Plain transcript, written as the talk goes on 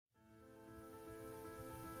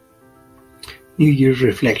New Year's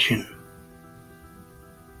reflection.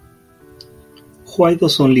 Why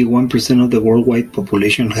does only 1% of the worldwide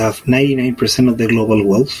population have 99% of the global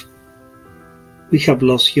wealth? We have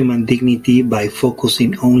lost human dignity by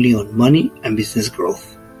focusing only on money and business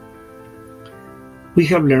growth. We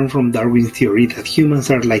have learned from Darwin's theory that humans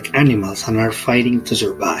are like animals and are fighting to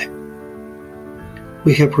survive.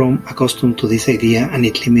 We have grown accustomed to this idea and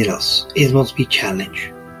it limits us. It must be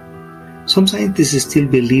challenged. Some scientists still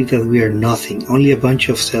believe that we are nothing, only a bunch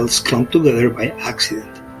of cells clumped together by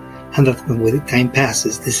accident, and that when time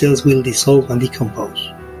passes, the cells will dissolve and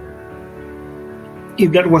decompose.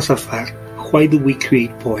 If that was a fact, why do we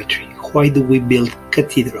create poetry? Why do we build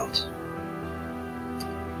cathedrals?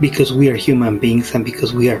 Because we are human beings and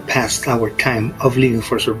because we are past our time of living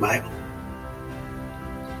for survival.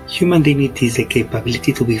 Human dignity is the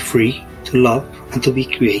capability to be free, to love, and to be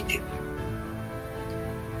creative.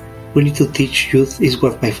 We need to teach youth is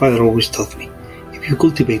what my father always taught me. If you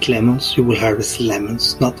cultivate lemons, you will harvest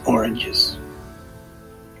lemons, not oranges.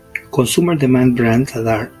 Consumers demand brands that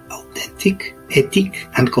are authentic, ethic,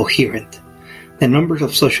 and coherent. The numbers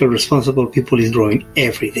of social responsible people is growing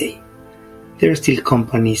every day. There are still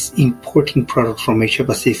companies importing products from Asia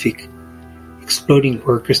Pacific, exploiting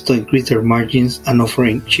workers to increase their margins and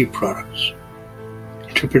offering cheap products.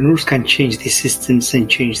 Entrepreneurs can change these systems and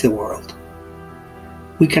change the world.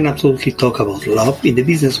 We can absolutely talk about love in the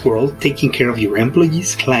business world, taking care of your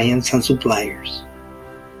employees, clients, and suppliers.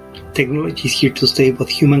 Technology is here to stay, but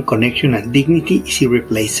human connection and dignity is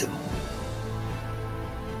irreplaceable.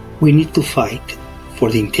 We need to fight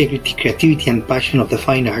for the integrity, creativity, and passion of the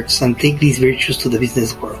fine arts and take these virtues to the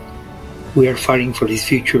business world. We are fighting for this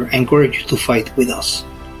future and encourage you to fight with us.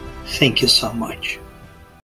 Thank you so much.